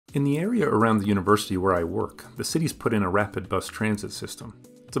In the area around the university where I work, the city's put in a rapid bus transit system.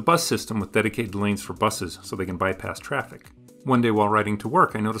 It's a bus system with dedicated lanes for buses so they can bypass traffic. One day while riding to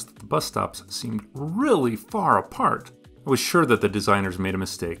work, I noticed that the bus stops seemed really far apart. I was sure that the designers made a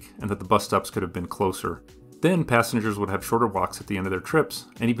mistake and that the bus stops could have been closer. Then passengers would have shorter walks at the end of their trips,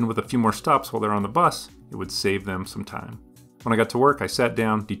 and even with a few more stops while they're on the bus, it would save them some time. When I got to work, I sat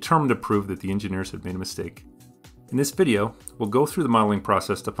down, determined to prove that the engineers had made a mistake. In this video, we'll go through the modeling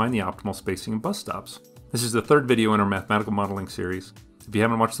process to find the optimal spacing of bus stops. This is the third video in our mathematical modeling series. If you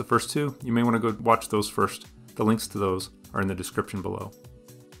haven't watched the first two, you may want to go watch those first. The links to those are in the description below.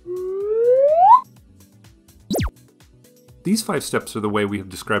 These 5 steps are the way we have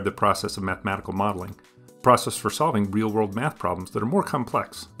described the process of mathematical modeling, a process for solving real-world math problems that are more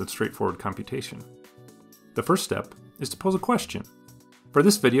complex than straightforward computation. The first step is to pose a question. For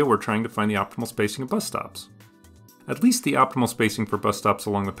this video, we're trying to find the optimal spacing of bus stops. At least the optimal spacing for bus stops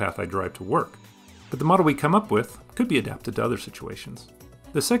along the path I drive to work, but the model we come up with could be adapted to other situations.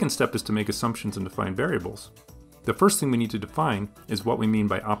 The second step is to make assumptions and define variables. The first thing we need to define is what we mean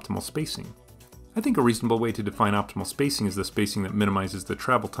by optimal spacing. I think a reasonable way to define optimal spacing is the spacing that minimizes the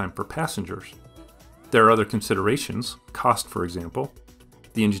travel time for passengers. There are other considerations, cost for example.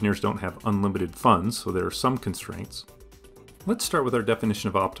 The engineers don't have unlimited funds, so there are some constraints. Let's start with our definition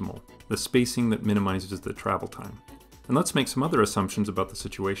of optimal, the spacing that minimizes the travel time. And let's make some other assumptions about the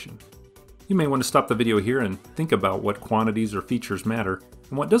situation. You may want to stop the video here and think about what quantities or features matter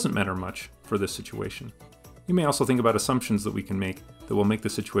and what doesn't matter much for this situation. You may also think about assumptions that we can make that will make the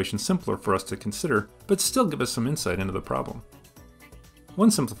situation simpler for us to consider, but still give us some insight into the problem.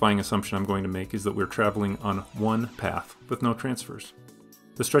 One simplifying assumption I'm going to make is that we're traveling on one path with no transfers.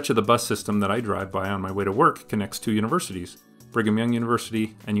 The stretch of the bus system that I drive by on my way to work connects 2 universities, Brigham Young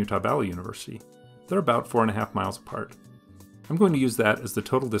University and Utah Valley University. They're about 4.5 miles apart. I'm going to use that as the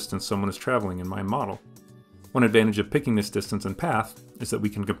total distance someone is traveling in my model. One advantage of picking this distance and path is that we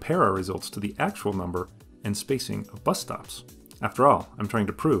can compare our results to the actual number and spacing of bus stops. After all, I'm trying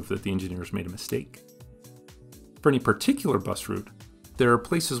to prove that the engineers made a mistake. For any particular bus route, there are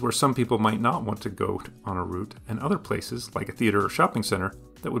places where some people might not want to go on a route, and other places, like a theater or shopping center,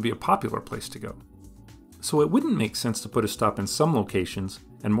 that would be a popular place to go. So it wouldn't make sense to put a stop in some locations,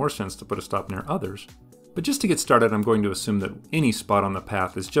 and more sense to put a stop near others. But just to get started, I'm going to assume that any spot on the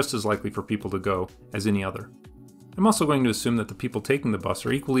path is just as likely for people to go as any other. I'm also going to assume that the people taking the bus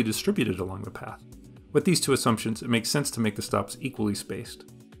are equally distributed along the path. With these 2 assumptions, it makes sense to make the stops equally spaced.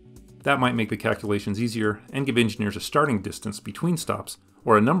 That might make the calculations easier and give engineers a starting distance between stops,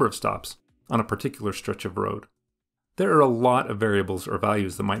 or a number of stops, on a particular stretch of road. There are a lot of variables or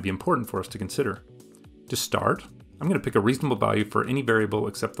values that might be important for us to consider. To start, I'm going to pick a reasonable value for any variable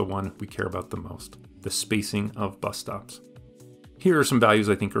except the one we care about the most, the spacing of bus stops. Here are some values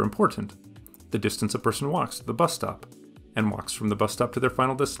I think are important. The distance a person walks to the bus stop, and walks from the bus stop to their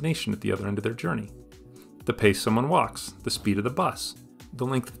final destination at the other end of their journey. The pace someone walks, the speed of the bus, the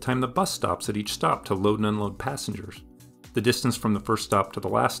length of time the bus stops at each stop to load and unload passengers, the distance from the first stop to the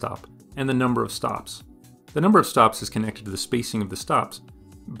last stop, and the number of stops. The number of stops is connected to the spacing of the stops,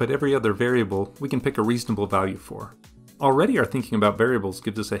 but every other variable we can pick a reasonable value for. Already our thinking about variables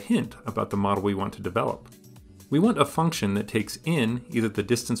gives us a hint about the model we want to develop. We want a function that takes in either the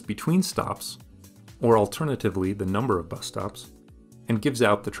distance between stops, or alternatively the number of bus stops, and gives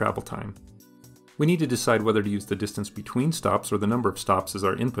out the travel time. We need to decide whether to use the distance between stops or the number of stops as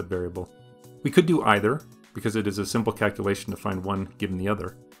our input variable. We could do either, because it is a simple calculation to find one given the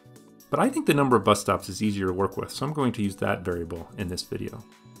other. But I think the number of bus stops is easier to work with, so I'm going to use that variable in this video.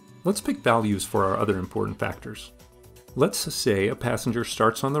 Let's pick values for our other important factors. Let's say a passenger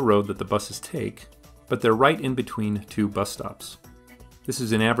starts on the road that the buses take, but they're right in between 2 bus stops. This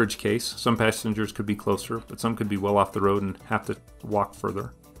is an average case. Some passengers could be closer, but some could be well off the road and have to walk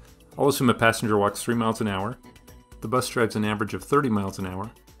further. I'll assume a passenger walks 3 miles an hour. The bus drives an average of 30 miles an hour.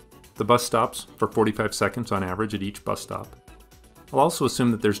 The bus stops for 45 seconds on average at each bus stop. I'll also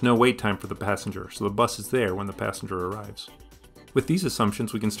assume that there's no wait time for the passenger, so the bus is there when the passenger arrives. With these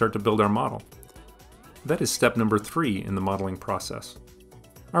assumptions, we can start to build our model. That is step number 3 in the modeling process.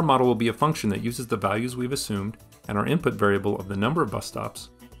 Our model will be a function that uses the values we've assumed and our input variable of the number of bus stops,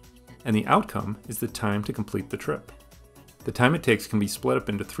 and the outcome is the time to complete the trip. The time it takes can be split up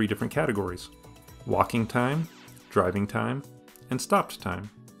into 3 different categories: walking time, driving time, and stopped time.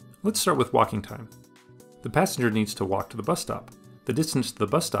 Let's start with walking time. The passenger needs to walk to the bus stop. The distance to the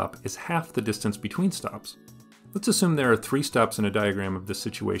bus stop is half the distance between stops. Let's assume there are 3 stops in a diagram of this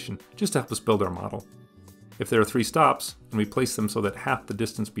situation, just to help us build our model. If there are 3 stops, and we place them so that half the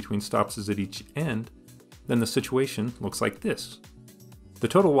distance between stops is at each end, then the situation looks like this. The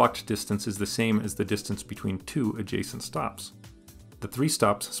total walked distance is the same as the distance between two adjacent stops. The 3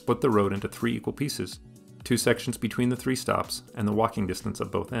 stops split the road into 3 equal pieces, 2 sections between the 3 stops, and the walking distance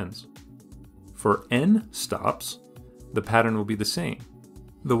at both ends. For n stops, the pattern will be the same.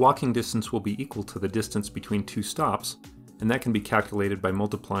 The walking distance will be equal to the distance between 2 stops, and that can be calculated by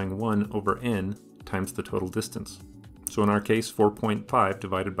multiplying 1 over n times the total distance. So in our case, 4.5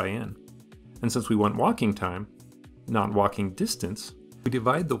 divided by n. And since we want walking time, not walking distance, we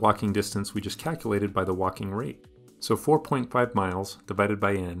divide the walking distance we just calculated by the walking rate. So 4.5 miles divided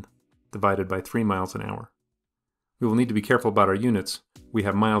by n divided by 3 miles an hour. We will need to be careful about our units. We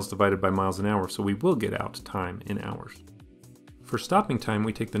have miles divided by miles an hour, so we will get out time in hours. For stopping time,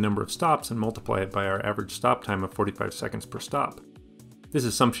 we take the number of stops and multiply it by our average stop time of 45 seconds per stop. This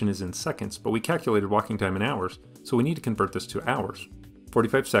assumption is in seconds, but we calculated walking time in hours, so we need to convert this to hours.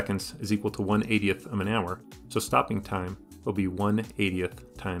 45 seconds is equal to 1/80th of an hour, so stopping time will be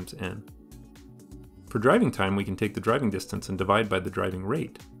 1/80th times n. For driving time, we can take the driving distance and divide by the driving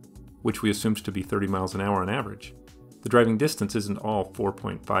rate, which we assumed to be 30 miles an hour on average. The driving distance isn't all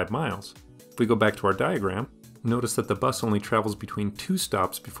 4.5 miles. If we go back to our diagram, notice that the bus only travels between 2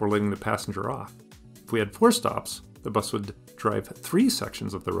 stops before letting the passenger off. If we had 4 stops, the bus would drive 3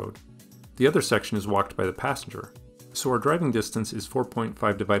 sections of the road. The other section is walked by the passenger. So our driving distance is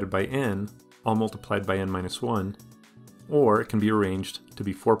 4.5 divided by n, all multiplied by n minus 1, or it can be arranged to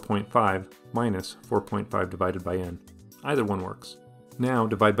be 4.5 minus 4.5 divided by n. Either one works. Now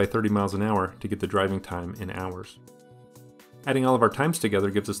divide by 30 miles an hour to get the driving time in hours. Adding all of our times together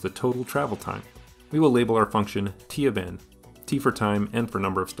gives us the total travel time. We will label our function t of n, t for time, n for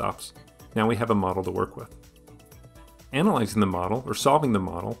number of stops. Now we have a model to work with. Analyzing the model, or solving the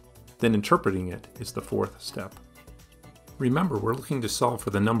model, then interpreting it is the 4th step. Remember, we're looking to solve for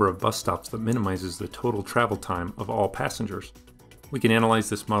the number of bus stops that minimizes the total travel time of all passengers. We can analyze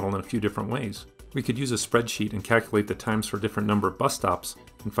this model in a few different ways. We could use a spreadsheet and calculate the times for a different number of bus stops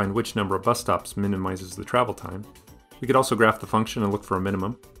and find which number of bus stops minimizes the travel time. We could also graph the function and look for a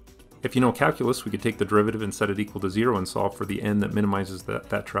minimum. If you know calculus, we could take the derivative and set it equal to 0 and solve for the n that minimizes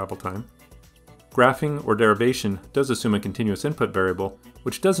that travel time. Graphing or derivation does assume a continuous input variable,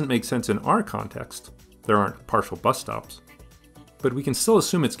 which doesn't make sense in our context. There aren't partial bus stops. But we can still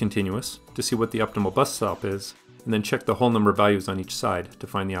assume it's continuous to see what the optimal bus stop is, and then check the whole number of values on each side to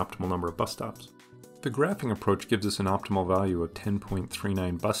find the optimal number of bus stops. The graphing approach gives us an optimal value of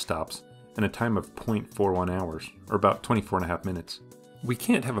 10.39 bus stops and a time of 0.41 hours, or about 24.5 minutes. We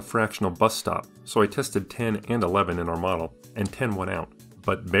can't have a fractional bus stop, so I tested 10 and 11 in our model, and 10 won out,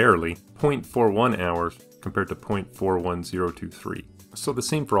 but barely, 0.41 hours compared to 0.41023. So the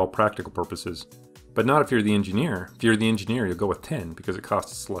same for all practical purposes, but not if you're the engineer. If you're the engineer, you'll go with 10 because it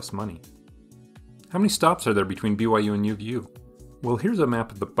costs less money. How many stops are there between BYU and UVU? Well, here's a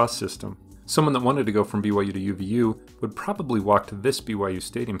map of the bus system. Someone that wanted to go from BYU to UVU would probably walk to this BYU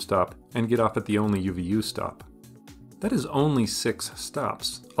Stadium stop and get off at the only UVU stop. That is only 6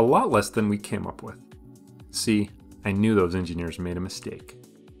 stops, a lot less than we came up with. See, I knew those engineers made a mistake.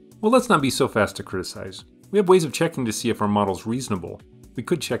 Well, let's not be so fast to criticize. We have ways of checking to see if our model's reasonable. We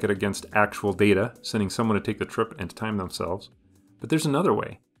could check it against actual data, sending someone to take the trip and time themselves. But there's another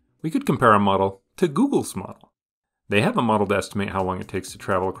way. We could compare our model to Google's model. They have a model to estimate how long it takes to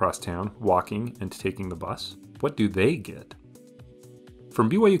travel across town, walking and taking the bus. What do they get? From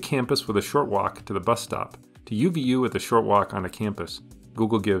BYU campus with a short walk to the bus stop, to UVU with a short walk on a campus,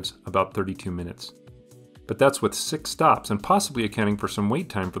 Google gives about 32 minutes. But that's with 6 stops and possibly accounting for some wait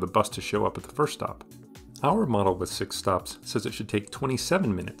time for the bus to show up at the first stop. Our model with 6 stops says it should take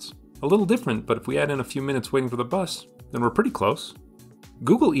 27 minutes. A little different, but if we add in a few minutes waiting for the bus, then we're pretty close.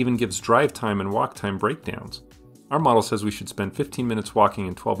 Google even gives drive time and walk time breakdowns. Our model says we should spend 15 minutes walking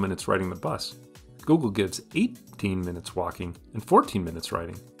and 12 minutes riding the bus. Google gives 18 minutes walking and 14 minutes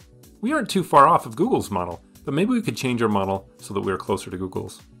riding. We aren't too far off of Google's model, but maybe we could change our model so that we are closer to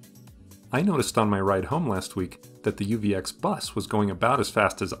Google's. I noticed on my ride home last week that the UVX bus was going about as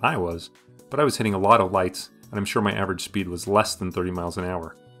fast as I was, but I was hitting a lot of lights, and I'm sure my average speed was less than 30 miles an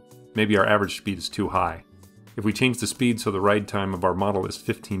hour. Maybe our average speed is too high. If we change the speed so the ride time of our model is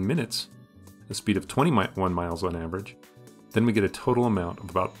 15 minutes, a speed of 21 miles on average, then we get a total amount of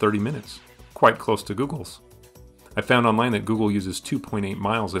about 30 minutes, quite close to Google's. I found online that Google uses 2.8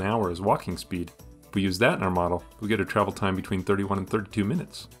 miles an hour as walking speed. If we use that in our model, we get a travel time between 31 and 32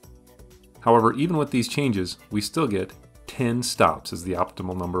 minutes. However, even with these changes, we still get 10 stops as the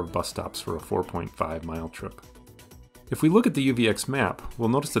optimal number of bus stops for a 4.5 mile trip. If we look at the UVX map, we'll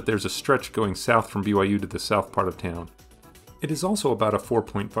notice that there's a stretch going south from BYU to the south part of town. It is also about a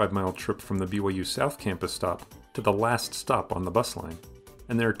 4.5 mile trip from the BYU South Campus stop to the last stop on the bus line.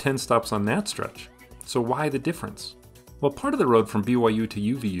 and there are 10 stops on that stretch. So why the difference? Well, part of the road from BYU to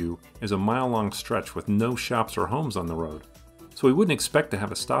UVU is a mile-long stretch with no shops or homes on the road, so we wouldn't expect to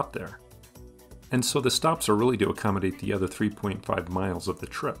have a stop there. And so the stops are really to accommodate the other 3.5 miles of the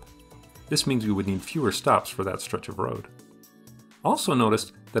trip. This means we would need fewer stops for that stretch of road. Also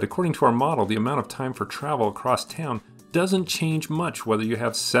notice that according to our model, the amount of time for travel across town doesn't change much whether you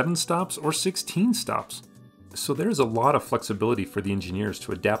have 7 stops or 16 stops. So there is a lot of flexibility for the engineers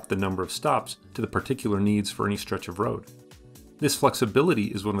to adapt the number of stops to the particular needs for any stretch of road. This flexibility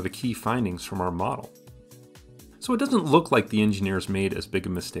is one of the key findings from our model. So it doesn't look like the engineers made as big a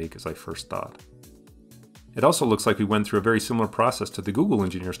mistake as I first thought. It also looks like we went through a very similar process to the Google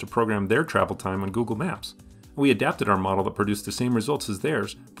engineers to program their travel time on Google Maps. We adapted our model that produced the same results as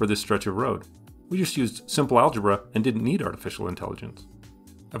theirs for this stretch of road. We just used simple algebra and didn't need artificial intelligence.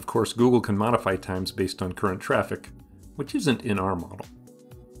 Of course, Google can modify times based on current traffic, which isn't in our model.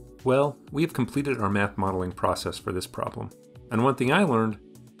 Well, we have completed our math modeling process for this problem, and one thing I learned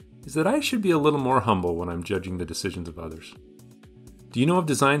is that I should be a little more humble when I'm judging the decisions of others. Do you know of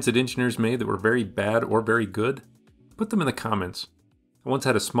designs that engineers made that were very bad or very good? Put them in the comments. I once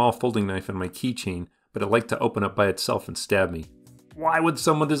had a small folding knife in my keychain, but it liked to open up by itself and stab me. Why would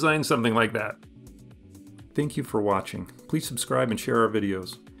someone design something like that? Thank you for watching. Please subscribe and share our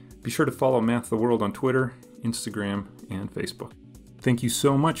videos. Be sure to follow Math the World on Twitter, Instagram, and Facebook. Thank you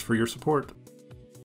so much for your support.